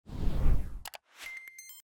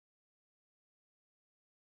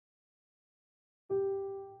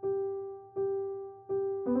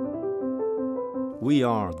We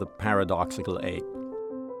are the paradoxical ape.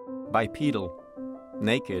 Bipedal,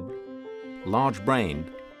 naked,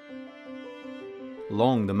 large-brained,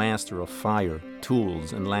 long the master of fire,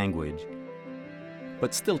 tools, and language,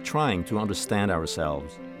 but still trying to understand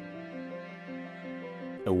ourselves.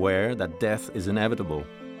 Aware that death is inevitable,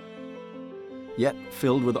 yet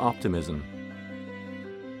filled with optimism.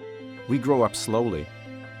 We grow up slowly.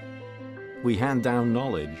 We hand down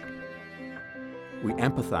knowledge. We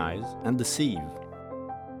empathize and deceive.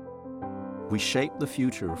 We shape the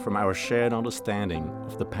future from our shared understanding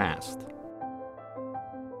of the past.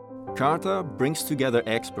 CARTA brings together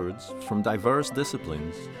experts from diverse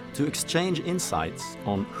disciplines to exchange insights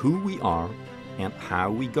on who we are and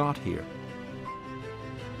how we got here.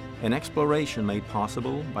 An exploration made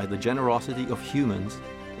possible by the generosity of humans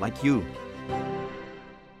like you.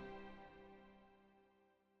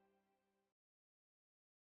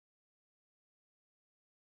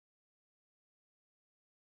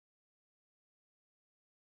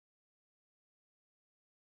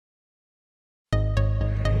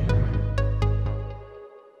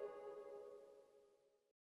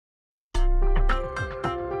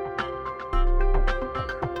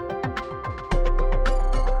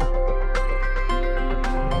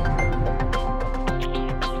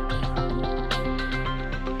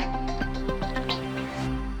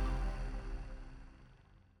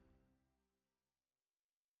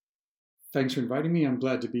 Thanks for inviting me. I'm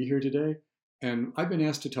glad to be here today. And I've been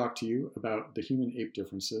asked to talk to you about the human-ape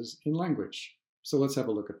differences in language. So let's have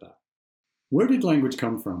a look at that. Where did language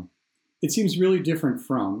come from? It seems really different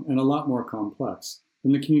from, and a lot more complex,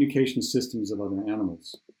 than the communication systems of other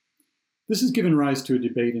animals. This has given rise to a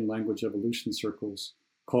debate in language evolution circles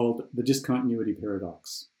called the discontinuity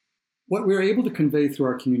paradox. What we're able to convey through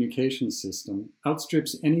our communication system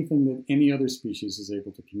outstrips anything that any other species is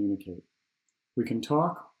able to communicate. We can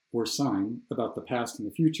talk or sign about the past and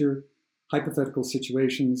the future, hypothetical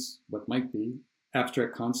situations, what might be,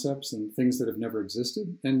 abstract concepts and things that have never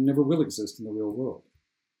existed and never will exist in the real world.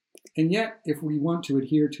 And yet, if we want to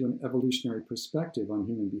adhere to an evolutionary perspective on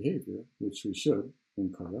human behavior, which we should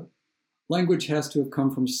in CARTA, language has to have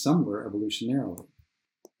come from somewhere evolutionarily.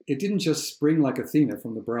 It didn't just spring like Athena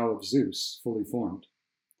from the brow of Zeus, fully formed.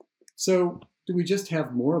 So, do we just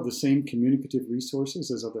have more of the same communicative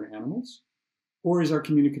resources as other animals? Or is our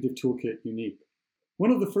communicative toolkit unique? One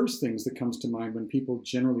of the first things that comes to mind when people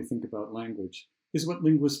generally think about language is what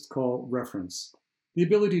linguists call reference, the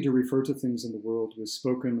ability to refer to things in the world with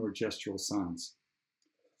spoken or gestural signs.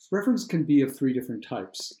 Reference can be of three different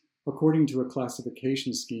types, according to a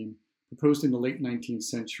classification scheme proposed in the late 19th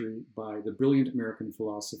century by the brilliant American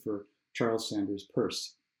philosopher Charles Sanders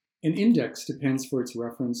Peirce. An index depends for its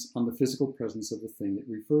reference on the physical presence of the thing it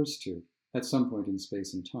refers to at some point in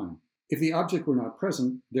space and time. If the object were not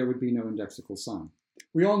present, there would be no indexical sign.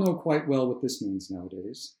 We all know quite well what this means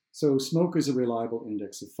nowadays. So smoke is a reliable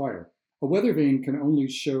index of fire. A weather vane can only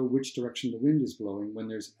show which direction the wind is blowing when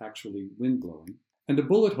there's actually wind blowing. And a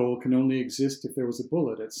bullet hole can only exist if there was a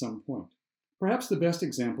bullet at some point. Perhaps the best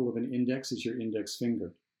example of an index is your index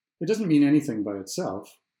finger. It doesn't mean anything by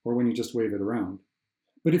itself, or when you just wave it around.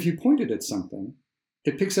 But if you point it at something,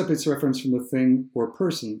 it picks up its reference from the thing or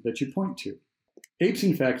person that you point to. Apes,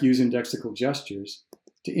 in fact, use indexical gestures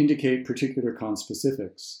to indicate particular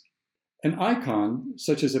conspecifics. An icon,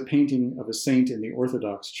 such as a painting of a saint in the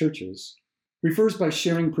Orthodox churches, refers by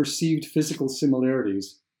sharing perceived physical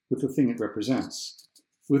similarities with the thing it represents,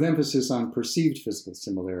 with emphasis on perceived physical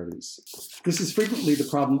similarities. This is frequently the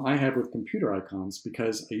problem I have with computer icons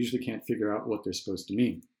because I usually can't figure out what they're supposed to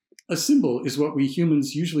mean. A symbol is what we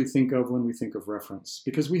humans usually think of when we think of reference,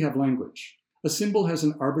 because we have language. A symbol has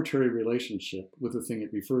an arbitrary relationship with the thing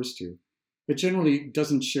it refers to. It generally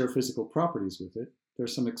doesn't share physical properties with it. There are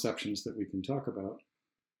some exceptions that we can talk about.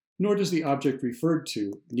 Nor does the object referred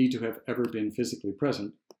to need to have ever been physically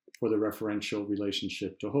present for the referential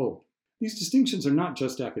relationship to hold. These distinctions are not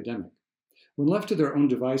just academic. When left to their own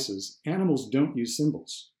devices, animals don't use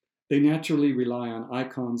symbols. They naturally rely on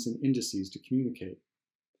icons and indices to communicate.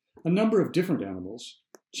 A number of different animals,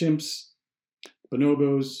 chimps,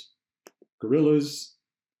 bonobos, gorillas,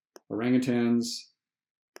 orangutans,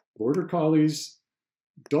 border collies,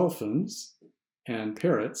 dolphins, and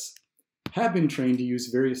parrots have been trained to use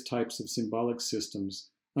various types of symbolic systems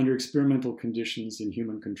under experimental conditions in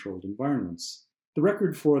human-controlled environments. The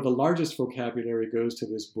record for the largest vocabulary goes to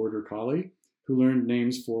this border collie, who learned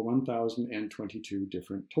names for 1,022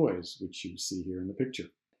 different toys, which you see here in the picture.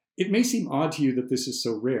 It may seem odd to you that this is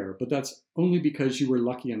so rare, but that's only because you were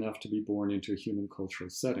lucky enough to be born into a human cultural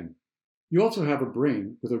setting. You also have a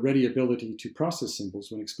brain with a ready ability to process symbols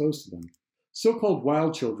when exposed to them. So-called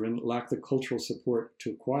wild children lack the cultural support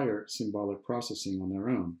to acquire symbolic processing on their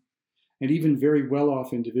own. And even very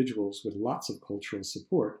well-off individuals with lots of cultural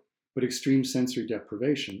support, but extreme sensory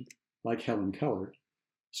deprivation, like Helen Keller,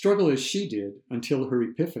 struggle as she did until her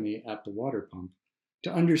epiphany at the water pump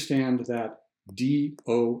to understand that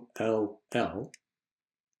D-O-L-L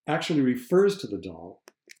actually refers to the doll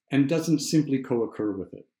and doesn't simply co-occur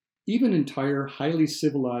with it. Even entire highly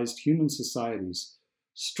civilized human societies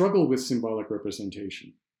struggle with symbolic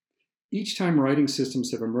representation. Each time writing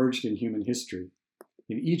systems have emerged in human history,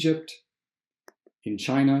 in Egypt, in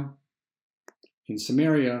China, in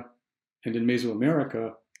Samaria, and in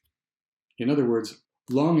Mesoamerica, in other words,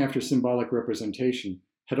 long after symbolic representation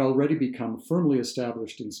had already become firmly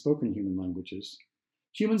established in spoken human languages,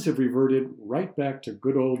 humans have reverted right back to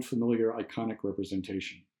good old familiar iconic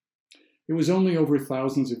representation. It was only over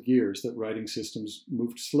thousands of years that writing systems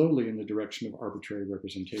moved slowly in the direction of arbitrary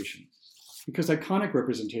representation, because iconic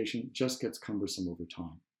representation just gets cumbersome over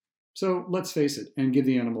time. So let's face it and give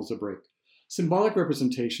the animals a break. Symbolic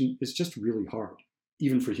representation is just really hard,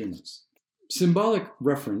 even for humans. Symbolic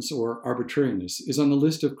reference, or arbitrariness, is on the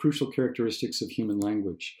list of crucial characteristics of human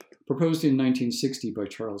language, proposed in 1960 by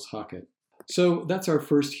Charles Hackett. So that's our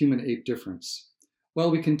first human-ape difference.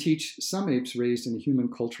 While we can teach some apes raised in a human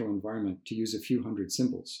cultural environment to use a few hundred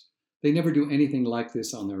symbols, they never do anything like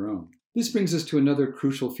this on their own. This brings us to another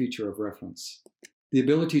crucial feature of reference, the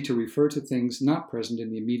ability to refer to things not present in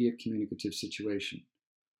the immediate communicative situation,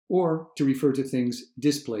 or to refer to things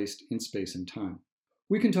displaced in space and time.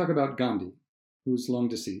 We can talk about Gandhi, who's long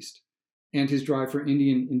deceased, and his drive for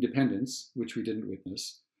Indian independence, which we didn't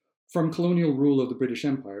witness, from colonial rule of the British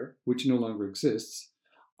Empire, which no longer exists,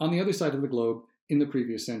 on the other side of the globe in the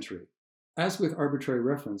previous century. As with arbitrary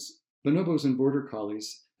reference, bonobos and border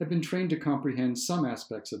collies have been trained to comprehend some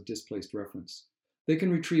aspects of displaced reference. They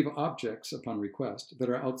can retrieve objects upon request that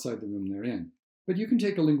are outside the room they're in. But you can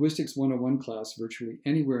take a Linguistics 101 class virtually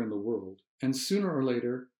anywhere in the world, and sooner or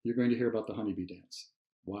later, you're going to hear about the honeybee dance.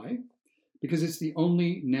 Why? Because it's the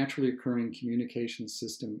only naturally occurring communication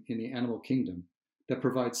system in the animal kingdom that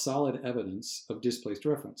provides solid evidence of displaced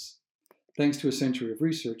reference, thanks to a century of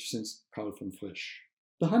research since Carl von Frisch.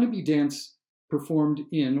 The honeybee dance, performed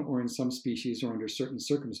in or in some species or under certain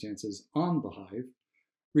circumstances on the hive,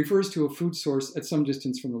 refers to a food source at some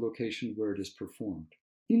distance from the location where it is performed.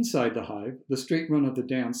 Inside the hive, the straight run of the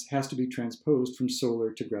dance has to be transposed from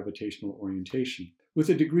solar to gravitational orientation, with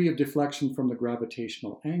a degree of deflection from the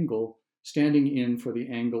gravitational angle standing in for the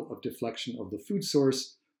angle of deflection of the food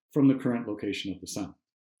source from the current location of the sun.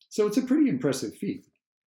 So it's a pretty impressive feat.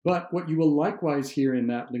 But what you will likewise hear in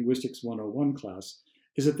that Linguistics 101 class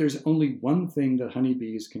is that there's only one thing that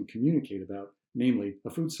honeybees can communicate about, namely a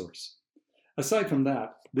food source. Aside from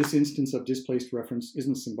that, this instance of displaced reference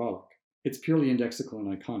isn't symbolic. It's purely indexical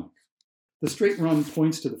and iconic. The straight run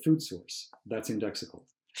points to the food source. That's indexical.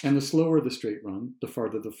 And the slower the straight run, the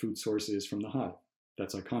farther the food source is from the hive.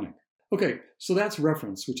 That's iconic. Okay, so that's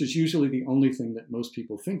reference, which is usually the only thing that most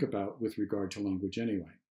people think about with regard to language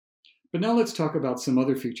anyway. But now let's talk about some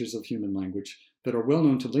other features of human language that are well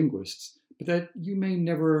known to linguists, but that you may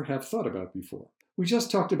never have thought about before. We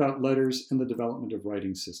just talked about letters and the development of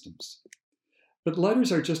writing systems. But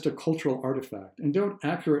letters are just a cultural artifact and don't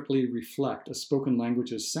accurately reflect a spoken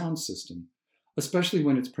language's sound system, especially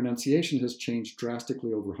when its pronunciation has changed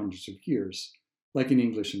drastically over hundreds of years, like in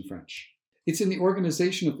English and French. It's in the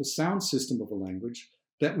organization of the sound system of a language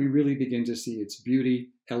that we really begin to see its beauty,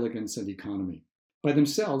 elegance, and economy. By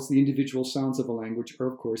themselves, the individual sounds of a language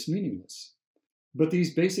are, of course, meaningless. But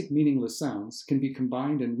these basic meaningless sounds can be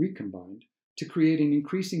combined and recombined to create an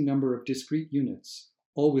increasing number of discrete units,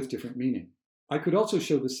 all with different meaning. I could also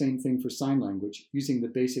show the same thing for sign language using the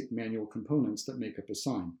basic manual components that make up a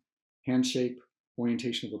sign: hand shape,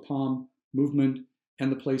 orientation of the palm, movement,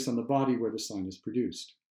 and the place on the body where the sign is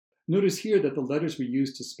produced. Notice here that the letters we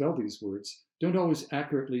use to spell these words don't always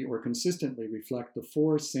accurately or consistently reflect the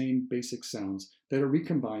four same basic sounds that are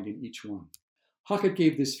recombined in each one. Hackett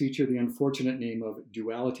gave this feature the unfortunate name of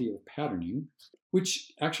duality of patterning,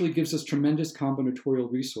 which actually gives us tremendous combinatorial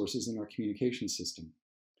resources in our communication system.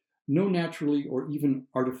 No naturally or even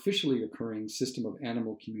artificially occurring system of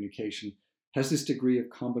animal communication has this degree of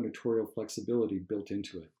combinatorial flexibility built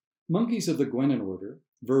into it. Monkeys of the Guenon order,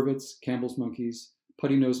 vervets, Campbell's monkeys,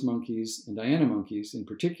 putty-nosed monkeys, and Diana monkeys in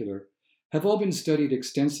particular, have all been studied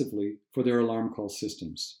extensively for their alarm call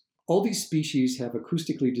systems. All these species have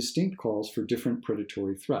acoustically distinct calls for different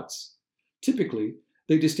predatory threats. Typically,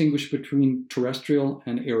 they distinguish between terrestrial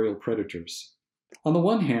and aerial predators. On the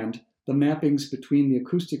one hand, the mappings between the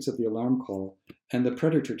acoustics of the alarm call and the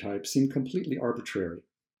predator type seem completely arbitrary.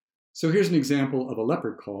 So here's an example of a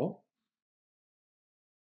leopard call.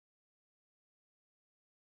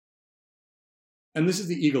 And this is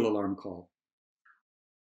the eagle alarm call.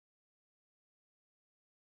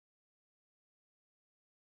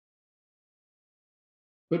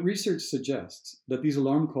 But research suggests that these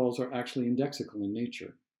alarm calls are actually indexical in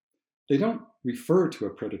nature. They don't refer to a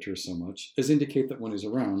predator so much as indicate that one is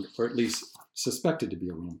around, or at least suspected to be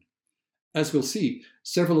around. As we'll see,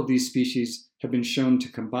 several of these species have been shown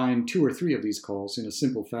to combine 2 or 3 of these calls in a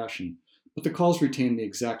simple fashion, but the calls retain the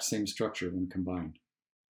exact same structure when combined.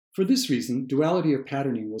 For this reason, duality of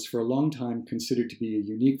patterning was for a long time considered to be a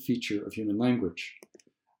unique feature of human language.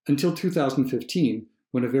 Until 2015,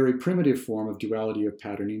 when a very primitive form of duality of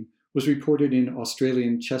patterning was reported in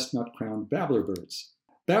Australian chestnut-crowned babbler birds.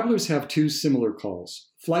 Babblers have 2 similar calls: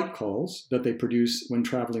 flight calls that they produce when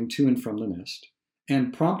traveling to and from the nest,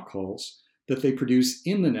 and prompt calls that they produce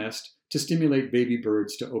in the nest to stimulate baby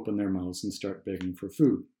birds to open their mouths and start begging for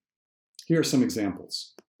food. Here are some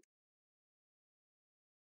examples.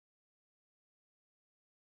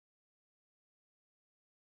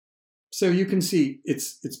 So you can see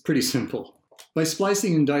it's pretty simple. By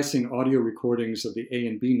splicing and dicing audio recordings of the A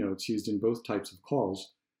and B notes used in both types of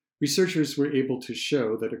calls, researchers were able to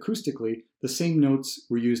show that acoustically the same notes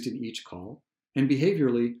were used in each call, and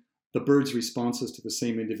behaviorally the birds' responses to the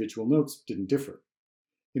same individual notes didn't differ.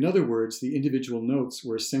 In other words, the individual notes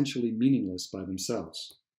were essentially meaningless by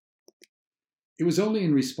themselves. It was only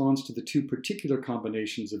in response to the 2 particular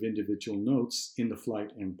combinations of individual notes in the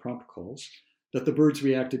flight and prompt calls that the birds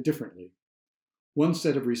reacted differently. One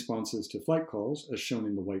set of responses to flight calls, as shown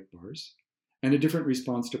in the white bars, and a different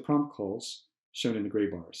response to prompt calls, shown in the gray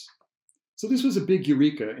bars. So this was a big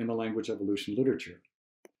eureka in the language evolution literature.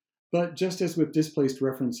 But just as with displaced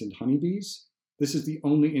reference in honeybees, this is the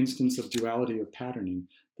only instance of duality of patterning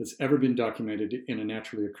that's ever been documented in a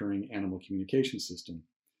naturally occurring animal communication system.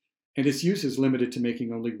 And its use is limited to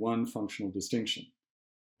making only one functional distinction.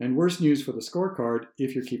 And worse news for the scorecard,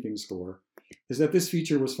 if you're keeping score, is that this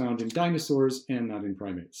feature was found in dinosaurs and not in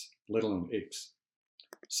primates, let alone apes.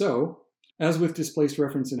 So, as with displaced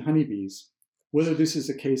reference in honeybees, whether this is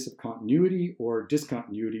a case of continuity or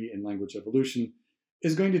discontinuity in language evolution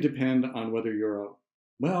is going to depend on whether you're a,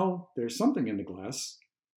 well, there's something in the glass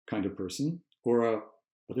kind of person, or a,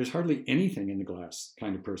 well, there's hardly anything in the glass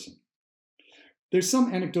kind of person. There's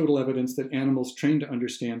some anecdotal evidence that animals trained to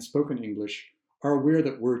understand spoken English are aware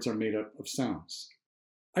that words are made up of sounds.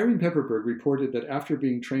 Irene Pepperberg reported that after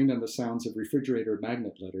being trained on the sounds of refrigerator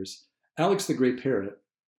magnet letters, Alex the gray parrot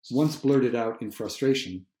once blurted out in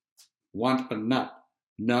frustration, "Want a nut,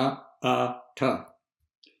 na-a-ta."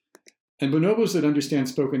 And bonobos that understand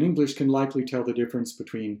spoken English can likely tell the difference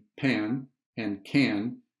between pan and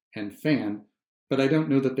can and fan, but I don't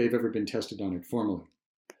know that they've ever been tested on it formally.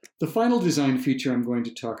 The final design feature I'm going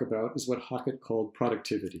to talk about is what Hockett called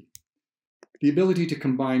productivity, the ability to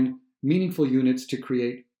combine meaningful units to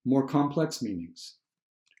create more complex meanings.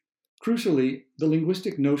 Crucially, the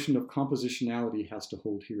linguistic notion of compositionality has to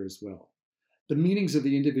hold here as well. The meanings of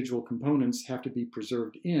the individual components have to be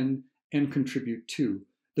preserved in and contribute to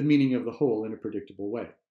the meaning of the whole in a predictable way.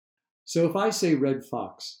 So if I say red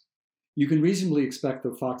fox, you can reasonably expect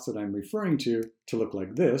the fox that I'm referring to look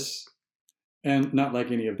like this, and not like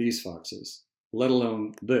any of these foxes, let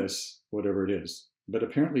alone this, whatever it is. But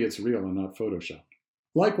apparently it's real and not photoshopped.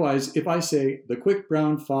 Likewise, if I say the quick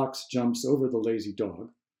brown fox jumps over the lazy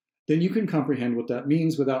dog, then you can comprehend what that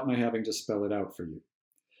means without my having to spell it out for you.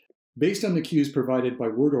 Based on the cues provided by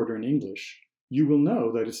word order in English, you will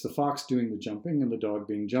know that it's the fox doing the jumping and the dog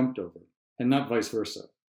being jumped over, and not vice versa.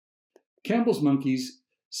 Campbell's monkeys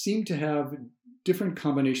seem to have different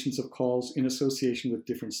combinations of calls in association with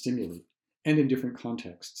different stimuli, and in different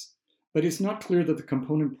contexts. But it's not clear that the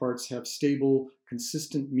component parts have stable,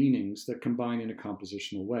 consistent meanings that combine in a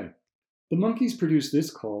compositional way. The monkeys produce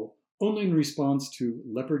this call only in response to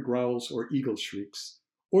leopard growls or eagle shrieks,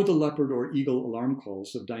 or the leopard or eagle alarm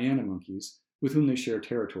calls of Diana monkeys with whom they share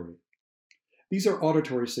territory. These are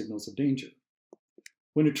auditory signals of danger.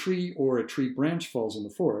 When a tree or a tree branch falls in the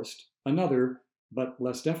forest, another, but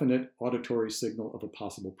less definite, auditory signal of a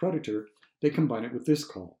possible predator, they combine it with this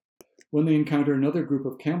call. When they encounter another group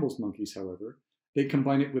of Campbell's monkeys, however, they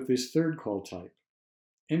combine it with this third call type.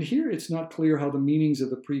 And here it's not clear how the meanings of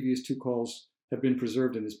the previous 2 calls have been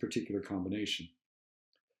preserved in this particular combination.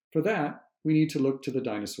 For that, we need to look to the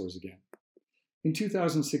dinosaurs again. In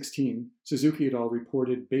 2016, Suzuki et al.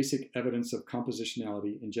 Reported basic evidence of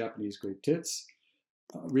compositionality in Japanese great tits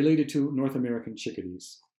related to North American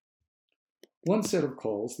chickadees. One set of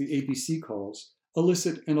calls, the ABC calls,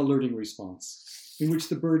 elicit an alerting response, in which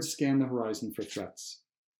the birds scan the horizon for threats.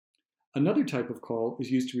 Another type of call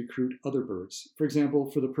is used to recruit other birds, for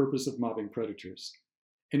example, for the purpose of mobbing predators.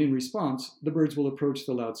 And in response, the birds will approach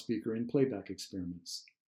the loudspeaker in playback experiments.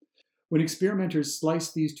 When experimenters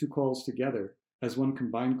slice these two calls together as one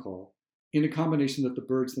combined call, in a combination that the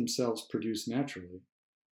birds themselves produce naturally,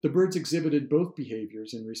 the birds exhibited both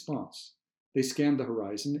behaviors in response. They scanned the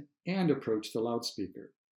horizon and approached the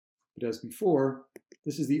loudspeaker. But as before,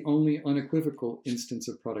 this is the only unequivocal instance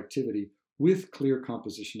of productivity with clear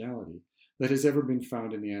compositionality that has ever been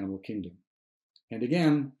found in the animal kingdom. And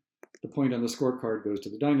again, the point on the scorecard goes to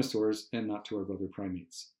the dinosaurs and not to our brother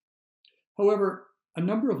primates. However, a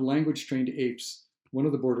number of language-trained apes, one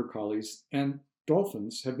of the border collies, and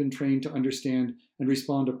dolphins have been trained to understand and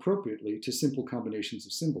respond appropriately to simple combinations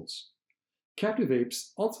of symbols. Captive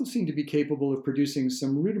apes also seem to be capable of producing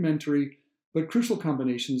some rudimentary but crucial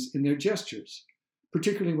combinations in their gestures,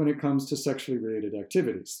 particularly when it comes to sexually related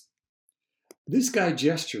activities. This guy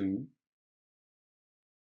gesturing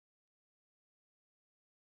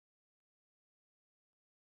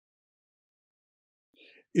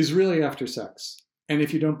is really after sex. And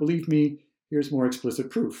if you don't believe me, here's more explicit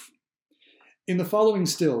proof. In the following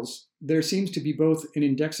stills, there seems to be both an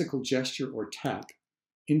indexical gesture or tap,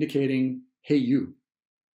 indicating, hey you,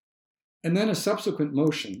 and then a subsequent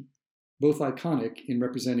motion, both iconic in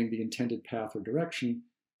representing the intended path or direction,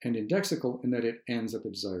 and indexical in that it ends at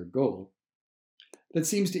the desired goal, that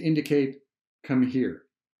seems to indicate, come here.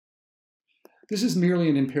 This is merely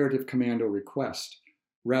an imperative command or request,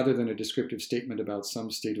 rather than a descriptive statement about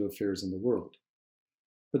some state of affairs in the world.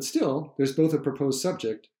 But still, there's both a proposed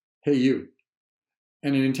subject, hey you,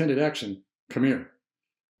 and an intended action, come here,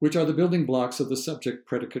 which are the building blocks of the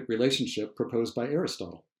subject-predicate relationship proposed by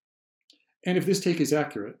Aristotle. And if this take is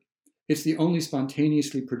accurate, it's the only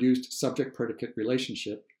spontaneously produced subject-predicate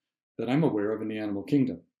relationship that I'm aware of in the animal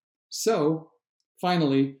kingdom. So,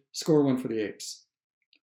 finally, score one for the apes.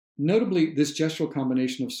 Notably, this gestural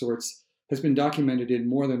combination of sorts has been documented in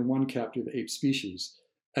more than one captive ape species,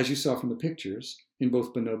 as you saw from the pictures, in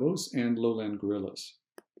both bonobos and lowland gorillas.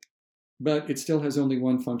 But it still has only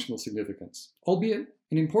one functional significance, albeit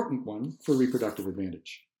an important one for reproductive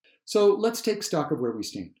advantage. So let's take stock of where we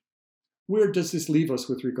stand. Where does this leave us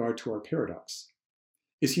with regard to our paradox?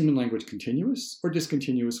 Is human language continuous or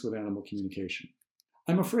discontinuous with animal communication?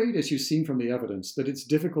 I'm afraid, as you've seen from the evidence, that it's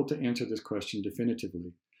difficult to answer this question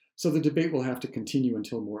definitively, so the debate will have to continue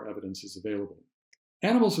until more evidence is available.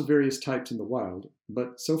 Animals of various types in the wild,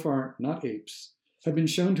 but so far not apes, have been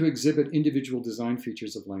shown to exhibit individual design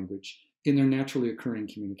features of language in their naturally occurring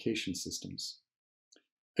communication systems.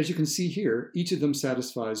 As you can see here, each of them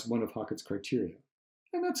satisfies one of Hackett's criteria,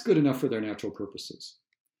 and that's good enough for their natural purposes.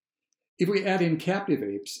 If we add in captive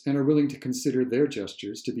apes and are willing to consider their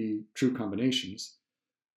gestures to be true combinations,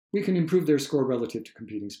 we can improve their score relative to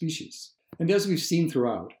competing species. And as we've seen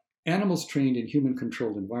throughout, animals trained in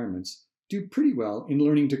human-controlled environments do pretty well in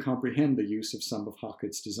learning to comprehend the use of some of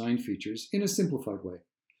Hackett's design features in a simplified way.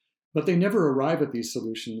 But they never arrive at these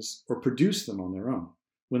solutions or produce them on their own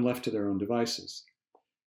when left to their own devices.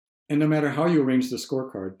 And no matter how you arrange the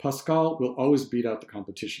scorecard, Pascal will always beat out the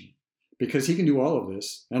competition because he can do all of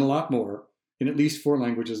this and a lot more in at least 4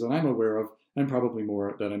 languages that I'm aware of and probably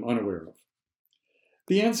more that I'm unaware of.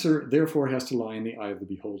 The answer, therefore, has to lie in the eye of the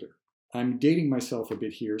beholder. I'm dating myself a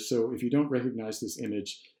bit here, so if you don't recognize this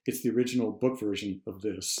image, it's the original book version of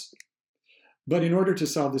this. But in order to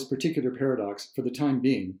solve this particular paradox, for the time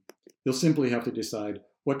being, you'll simply have to decide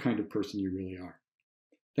what kind of person you really are.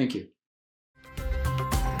 Thank you.